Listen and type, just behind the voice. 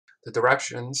The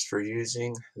directions for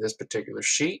using this particular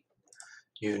sheet,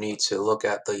 you need to look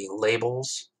at the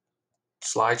labels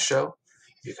slideshow.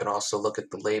 You can also look at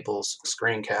the labels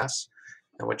screencast.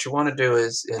 And what you want to do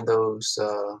is in those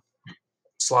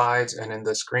slides and in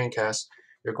the screencast,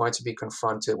 you're going to be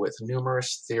confronted with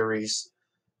numerous theories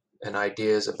and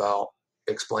ideas about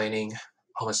explaining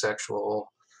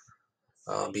homosexual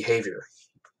behavior.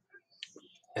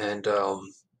 And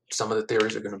some of the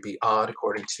theories are going to be odd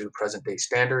according to present day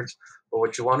standards. But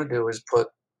what you want to do is put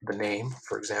the name,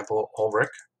 for example, Ulrich,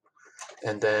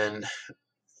 and then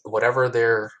whatever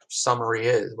their summary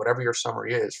is, whatever your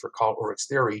summary is for Karl Ulrich's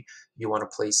theory, you want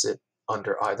to place it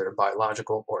under either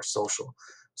biological or social.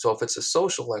 So if it's a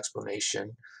social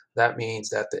explanation, that means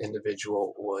that the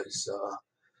individual was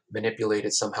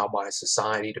manipulated somehow by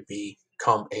society to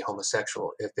become a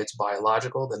homosexual. If it's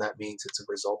biological, then that means it's a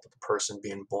result of the person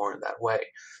being born that way.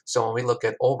 So when we look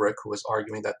at Ulrich, who is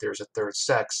arguing that there's a third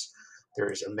sex,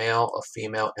 there is a male, a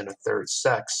female, and a third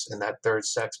sex, and that third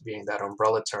sex being that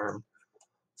umbrella term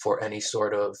for any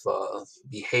sort of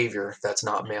behavior that's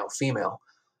not male-female,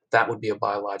 that would be a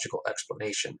biological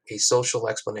explanation. A social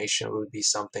explanation would be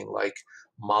something like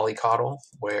mollycoddle,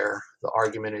 where the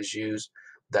argument is used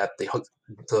that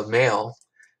the male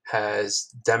has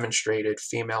demonstrated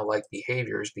female-like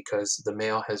behaviors because the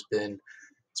male has been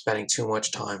spending too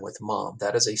much time with mom.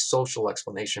 That is a social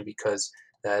explanation because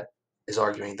that is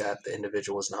arguing that the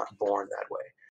individual was not born that way.